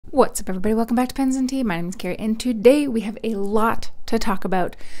What's up, everybody? Welcome back to Pens and Tea. My name is Carrie, and today we have a lot to talk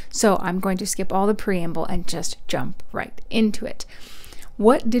about, so I'm going to skip all the preamble and just jump right into it.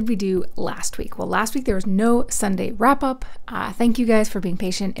 What did we do last week? Well, last week there was no Sunday wrap-up. Thank you guys for being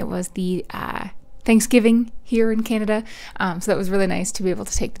patient. It was the Thanksgiving here in Canada, so that was really nice to be able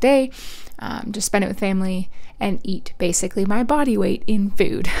to take the day, just spend it with family, and eat basically my body weight in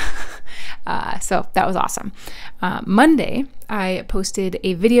food. So that was awesome. Monday, I posted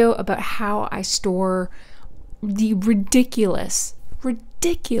a video about how I store the ridiculous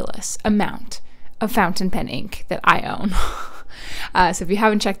amount of fountain pen ink that I own. So if you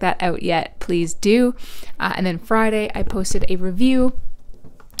haven't checked that out yet, please do. And then Friday, I posted a review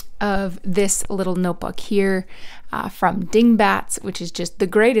of this little notebook here from Dingbats, which is just the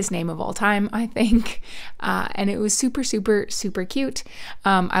greatest name of all time, I think. And it was super cute.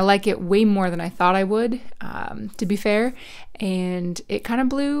 I like it way more than I thought I would, to be fair. And it kind of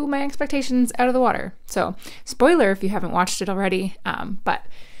blew my expectations out of the water. So, spoiler if you haven't watched it already, but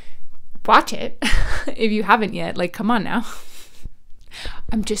watch it if you haven't yet. Like, come on now.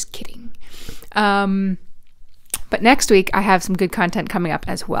 I'm just kidding. But next week, I have some good content coming up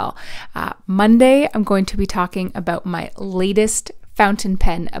as well. Monday, I'm going to be talking about my latest fountain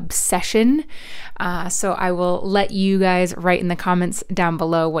pen obsession. So I will let you guys write in the comments down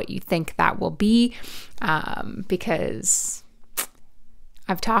below what you think that will be, because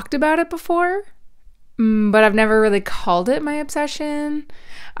I've talked about it before, but I've never really called it my obsession.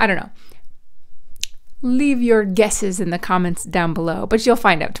 I don't know. Leave your guesses in the comments down below, but you'll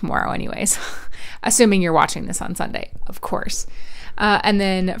find out tomorrow anyways. Assuming you're watching this on Sunday, of course. And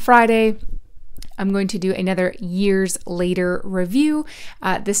then Friday, I'm going to do another years later review,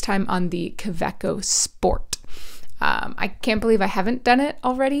 this time on the Kaweco Sport. I can't believe I haven't done it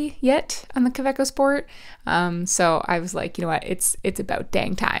already yet on the Kaweco Sport. So I was like, you know what, it's about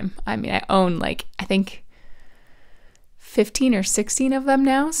dang time. I mean, I own like, I think 15 or 16 of them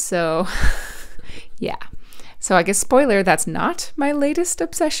now, so yeah. So I guess spoiler, that's not my latest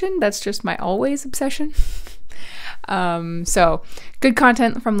obsession. That's just my always obsession. So good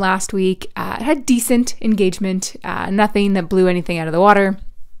content from last week. It had decent engagement, nothing that blew anything out of the water,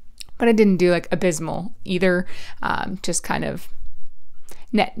 but I didn't do like abysmal either. Just kind of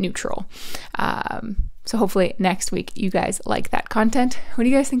net neutral. So hopefully next week you guys like that content. What do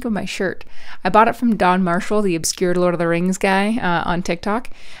you guys think of my shirt? I bought it from Don Marshall, the obscure Lord of the Rings guy, on TikTok.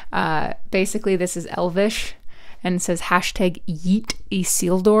 Basically this is Elvish, and it says hashtag Yeet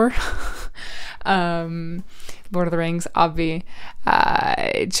Isildur. Lord of the Rings, obvi.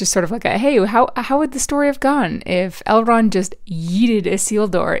 It's just sort of like a, hey, how would the story have gone if Elrond just yeeted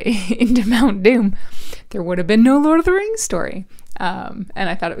Isildur into Mount Doom? There would have been no Lord of the Rings story. And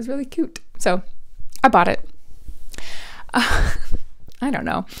I thought it was really cute. So I bought it. I don't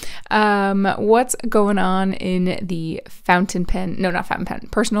know. What's going on in the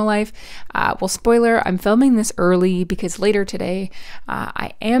personal life? Well, spoiler, I'm filming this early because later today,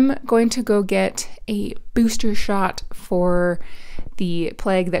 I am going to go get a booster shot for the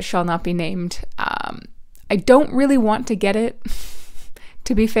plague that shall not be named. I don't really want to get it,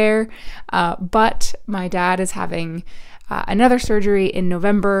 to be fair, but my dad is having another surgery in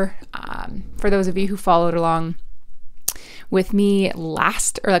November. For those of you who followed along with me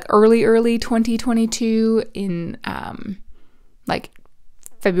early 2022 in like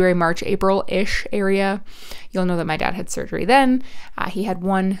February, March, April-ish area, you'll know that my dad had surgery then. He had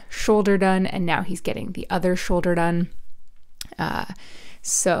one shoulder done, and now he's getting the other shoulder done.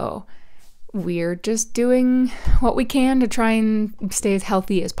 So we're just doing what we can to try and stay as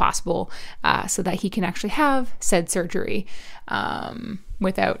healthy as possible, so that he can actually have said surgery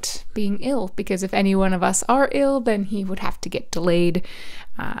without being ill, because if any one of us are ill, then he would have to get delayed,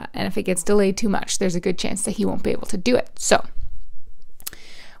 and if it gets delayed too much, there's a good chance that he won't be able to do it. So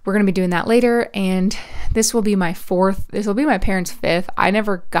we're going to be doing that later, and this will be my parents' fifth. I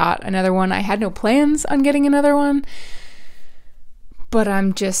never got another one. I had no plans on getting another one, but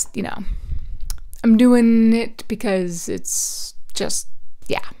I'm just, I'm doing it because it's just,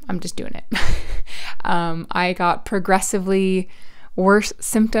 yeah, I'm just doing it. I got progressively worse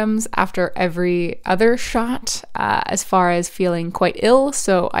symptoms after every other shot, as far as feeling quite ill.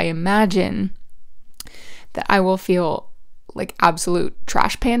 So I imagine that I will feel like absolute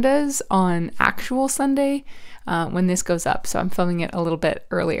trash pandas on actual Sunday when this goes up. So I'm filming it a little bit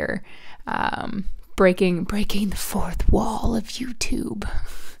earlier, breaking the fourth wall of YouTube.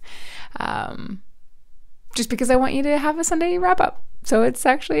 Just because I want you to have a Sunday wrap up. So it's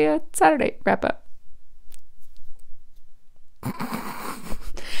actually a Saturday wrap up.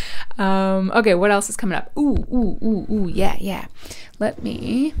 Okay, what else is coming up? Yeah. let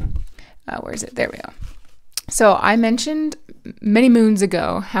me, where is it? There we go. So I mentioned many moons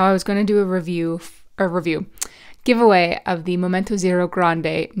ago how I was going to do a giveaway of the Momento Zero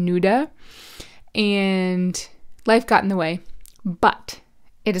Grande Nuda, and life got in the way, but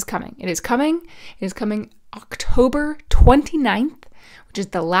it is coming. It is coming October 29th, which is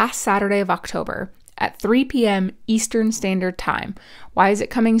the last Saturday of October at 3 p.m. Eastern Standard Time. Why is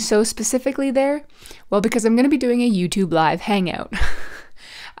it coming so specifically there? Well, because I'm going to be doing a YouTube live hangout.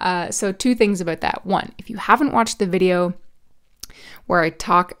 So 2 things about that. 1, if you haven't watched the video where I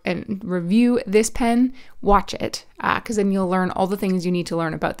talk and review this pen, watch it, because then you'll learn all the things you need to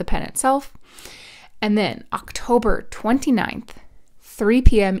learn about the pen itself. And then October 29th, 3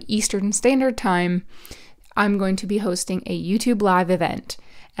 p.m. Eastern Standard Time, I'm going to be hosting a YouTube live event,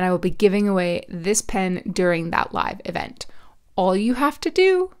 and I will be giving away this pen during that live event. All you have to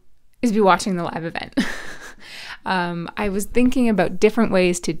do is be watching the live event. I was thinking about different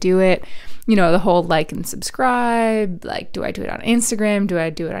ways to do it. You know, the whole like and subscribe, like, do I do it on Instagram? Do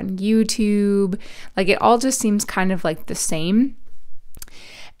I do it on YouTube? Like, it all just seems kind of like the same.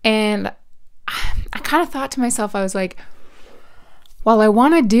 And I kind of thought to myself, I was like, while I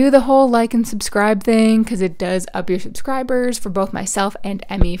want to do the whole like and subscribe thing, because it does up your subscribers for both myself and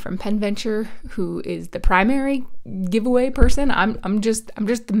Emmy from PenVenture, who is the primary giveaway person. I'm just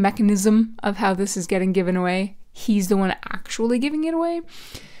the mechanism of how this is getting given away. He's the one actually giving it away.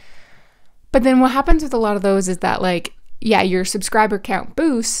 But then what happens with a lot of those is that, like, yeah, your subscriber count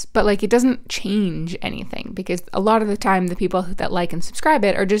boosts, but like it doesn't change anything, because a lot of the time the people that like and subscribe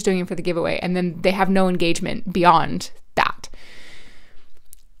it are just doing it for the giveaway, and then they have no engagement beyond that.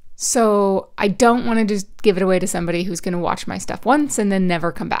 So I don't want to just give it away to somebody who's going to watch my stuff once and then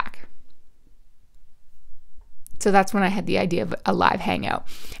never come back. So that's when I had the idea of a live hangout.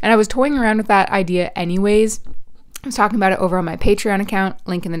 And I was toying around with that idea anyways. I was talking about it over on my Patreon account,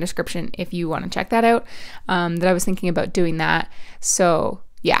 link in the description if you want to check that out, that I was thinking about doing that. So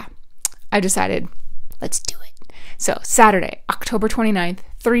yeah, I decided, let's do it. So Saturday, October 29th,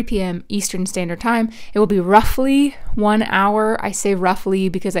 3 p.m. Eastern Standard Time. It will be roughly 1 hour. I say roughly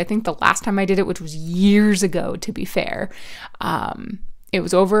because I think the last time I did it, which was years ago, to be fair, it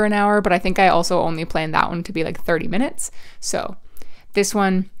was over an hour, but I think I also only planned that one to be like 30 minutes. So this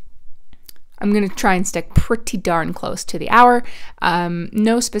one, I'm going to try and stick pretty darn close to the hour.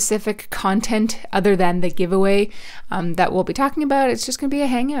 No specific content other than the giveaway that we'll be talking about. It's just going to be a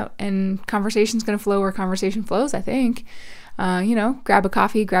hangout, and conversation's going to flow where conversation flows, I think. You know, grab a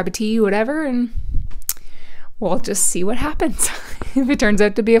coffee, grab a tea, whatever, and we'll just see what happens. If it turns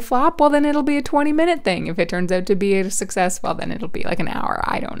out to be a flop, well, then it'll be a 20-minute thing. If it turns out to be a success, well, then it'll be like an hour.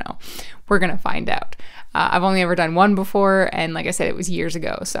 I don't know. We're going to find out. I've only ever done one before, and like I said, it was years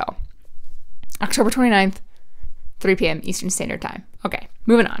ago, so October 29th, 3 p.m. Eastern Standard Time. Okay,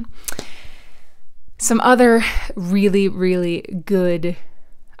 moving on. Some other really, really good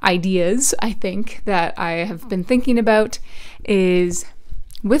ideas, I think, that I have been thinking about is,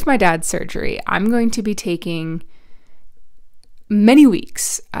 with my dad's surgery, I'm going to be taking many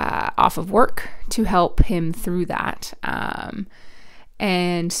weeks off of work to help him through that.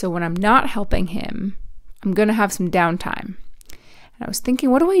 And so when I'm not helping him, I'm going to have some downtime. I was thinking,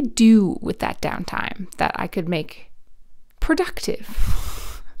 what do I do with that downtime that I could make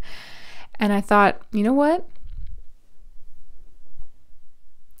productive? And I thought, you know what?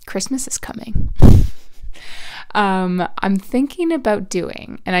 Christmas is coming. I'm thinking about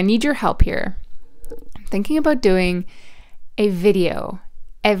doing, and I need your help here, I'm thinking about doing a video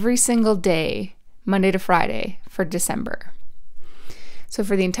every single day, Monday to Friday, for December. So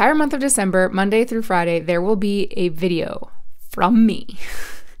for the entire month of December, Monday through Friday, there will be a video from me,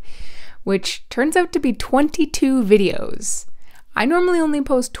 which turns out to be 22 videos. I normally only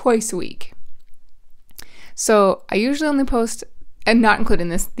post twice a week. So I usually only post, and not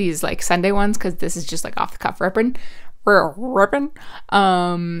including these like Sunday ones, because this is just like off the cuff ripping.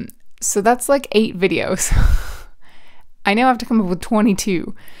 So that's like 8 videos. I now have to come up with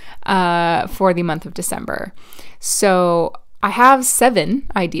 22 for the month of December. So I have 7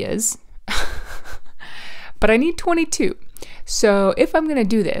 ideas, but I need 22. So if I'm going to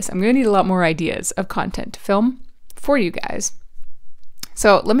do this, I'm going to need a lot more ideas of content to film for you guys.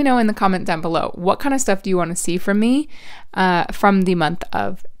 So let me know in the comment down below, what kind of stuff do you want to see from me from the month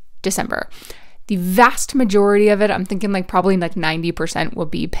of December? The vast majority of it, I'm thinking like probably like 90% will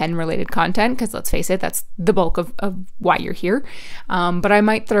be pen related content, because let's face it, that's the bulk of why you're here. But I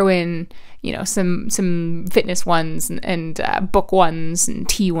might throw in, you know, some fitness ones and book ones and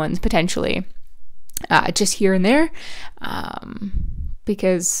tea ones potentially. Just here and there,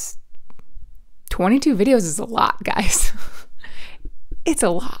 because 22 videos is a lot, guys. It's a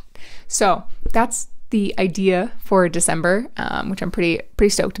lot. So that's the idea for December, which I'm pretty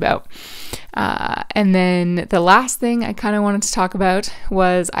stoked about. And then the last thing I kind of wanted to talk about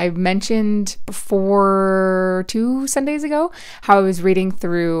was I mentioned before 2 Sundays ago how I was reading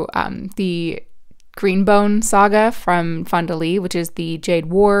through the Greenbone saga from Fonda Lee, which is the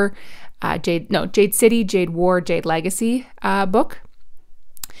Jade City, Jade War, Jade Legacy book.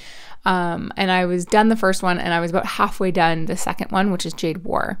 And I was done the first one, and I was about halfway done the second one, which is Jade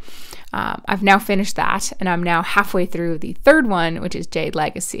War. I've now finished that, and I'm now halfway through the third one, which is Jade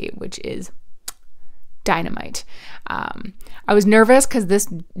Legacy, which is dynamite. I was nervous because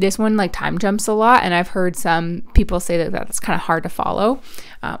this one like time jumps a lot, and I've heard some people say that that's kind of hard to follow.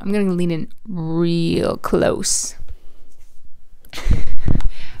 I'm going to lean in real close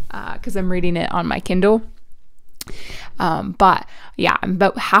because I'm reading it on my Kindle. But yeah, I'm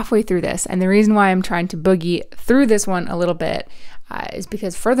about halfway through this, and the reason why I'm trying to boogie through this one a little bit is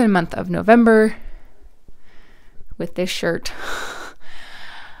because for the month of November, with this shirt,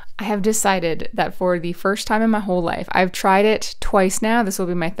 I have decided that for the first time in my whole life, I've tried it twice now, this will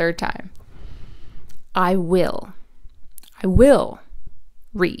be my third time, I will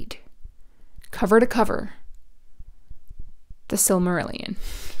read cover to cover the Silmarillion.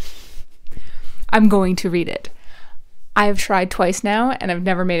 I'm going to read it. I have tried twice now, and I've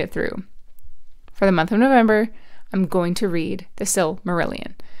never made it through. For the month of November, I'm going to read the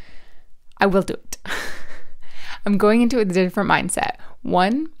Silmarillion. I will do it. I'm going into it with a different mindset.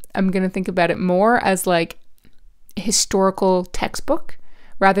 One, I'm going to think about it more as like a historical textbook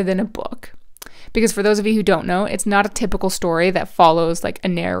rather than a book. Because for those of you who don't know, it's not a typical story that follows like a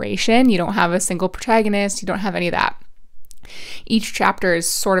narration. You don't have a single protagonist. You don't have any of that. Each chapter is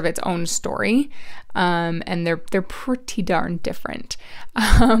sort of its own story, and they're pretty darn different.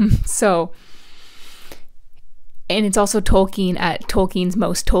 And it's also Tolkien at Tolkien's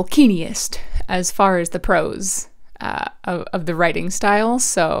most Tolkieniest as far as the prose of the writing style.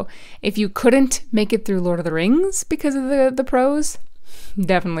 So if you couldn't make it through Lord of the Rings because of the prose,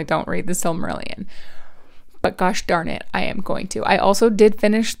 definitely don't read the Silmarillion. But gosh darn it, I am going to. I also did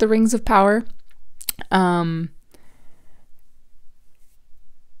finish the Rings of Power.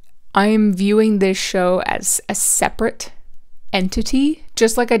 I am viewing this show as a separate entity,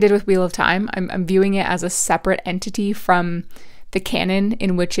 just like I did with Wheel of Time. I'm viewing it as a separate entity from the canon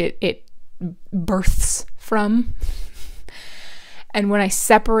in which it births from. And when I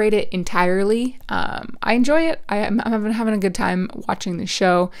separate it entirely, I enjoy it. I'm having a good time watching the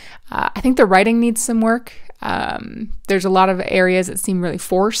show. I think the writing needs some work. There's a lot of areas that seem really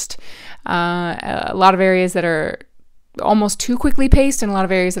forced. A lot of areas that are almost too quickly paced, and a lot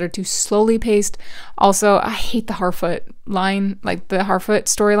of areas that are too slowly paced. Also, I hate the Harfoot line, like the Harfoot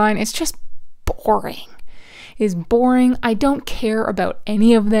storyline. It's just boring. It's boring. I don't care about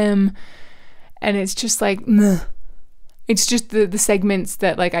any of them. And it's just like, meh. It's just the segments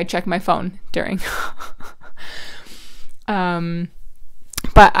that like I check my phone during. But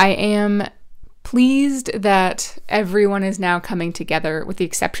I am pleased that everyone is now coming together, with the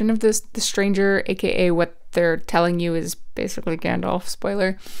exception of the stranger, aka what they're telling you is basically Gandalf,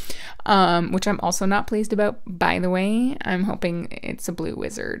 spoiler, which I'm also not pleased about, by the way. I'm hoping it's a blue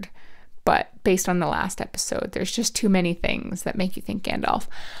wizard, but based on the last episode, there's just too many things that make you think Gandalf,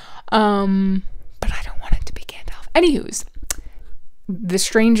 but I don't want it to be Gandalf. Anywho's, the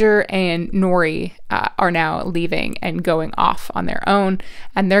stranger and Nori are now leaving and going off on their own,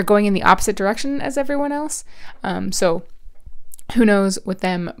 and they're going in the opposite direction as everyone else, so who knows with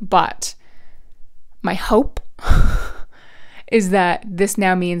them. But my hope is that this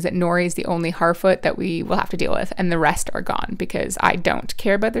now means that Nori is the only Harfoot that we will have to deal with, and the rest are gone, because I don't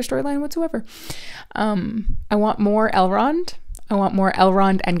care about their storyline whatsoever. I want more Elrond. I want more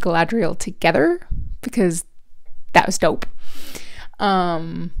Elrond and Galadriel together, because that was dope.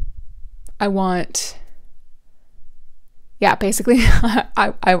 I want, yeah, basically,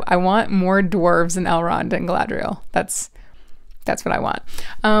 I want more dwarves in Elrond and Galadriel. That's what I want.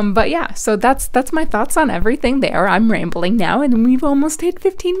 But yeah, so that's my thoughts on everything there. I'm rambling now, and we've almost hit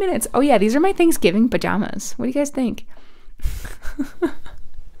 15 minutes. Oh yeah, these are my Thanksgiving pajamas. What do you guys think?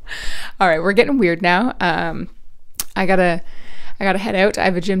 All right, we're getting weird now. I gotta head out. I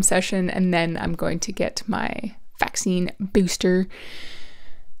have a gym session, and then I'm going to get my vaccine booster,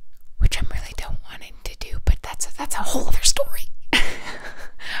 which I'm really don't wanting to do, but that's a whole other story. All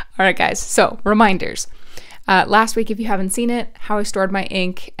right, guys. So reminders. Last week, if you haven't seen it, how I stored my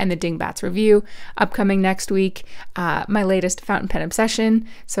ink and the Dingbats review. Upcoming next week, my latest fountain pen obsession.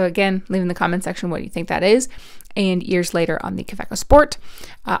 So again, leave in the comment section what you think that is. And years later on the Kaveco Sport.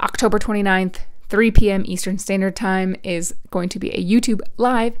 October 29th, 3 p.m. Eastern Standard Time is going to be a YouTube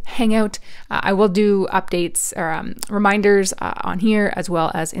live hangout. I will do updates or reminders on here as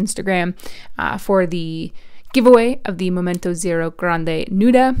well as Instagram for the giveaway of the Momento Zero Grande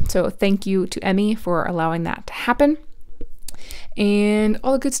Nuda. So thank you to Emmy for allowing that to happen and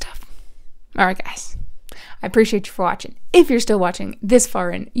all the good stuff. All right, guys. I appreciate you for watching. If you're still watching this far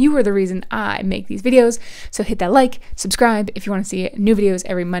in, you are the reason I make these videos. So hit that like, subscribe if you want to see new videos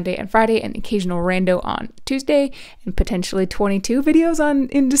every Monday and Friday, and occasional rando on Tuesday, and potentially 22 videos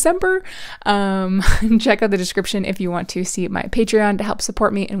in December. Check out the description if you want to see my Patreon to help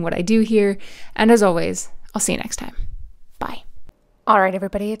support me in what I do here. And as always, I'll see you next time. Bye. All right,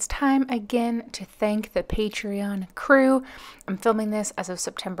 everybody, it's time again to thank the Patreon crew. I'm filming this as of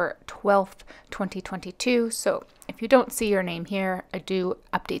September 12th, 2022, so if you don't see your name here, I do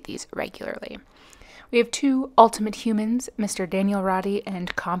update these regularly. We have 2 ultimate humans, Mr. Daniel Roddy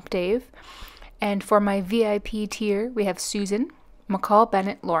and Comp Dave. And for my VIP tier, we have Susan, McCall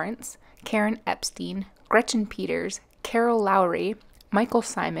Bennett Lawrence, Karen Epstein, Gretchen Peters, Carol Lowry, Michael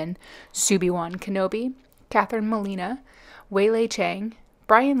Simon, Subiwan Kenobi, Catherine Molina, Waylay Chang,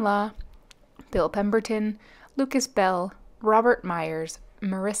 Brian Law, Bill Pemberton, Lucas Bell, Robert Myers,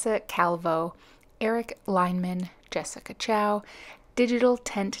 Marissa Calvo, Eric Lineman, Jessica Chow,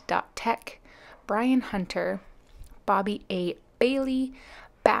 DigitalTent.tech, Brian Hunter, Bobby A. Bailey,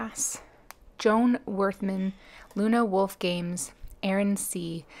 Bass, Joan Worthman, Luna Wolf Games, Aaron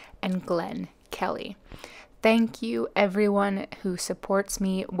C., and Glenn Kelly. Thank you, everyone who supports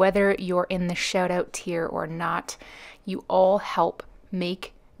me, whether you're in the shout-out tier or not. You all help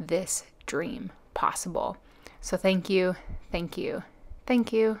make this dream possible. So thank you, thank you,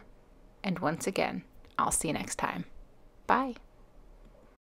 thank you. And once again, I'll see you next time. Bye.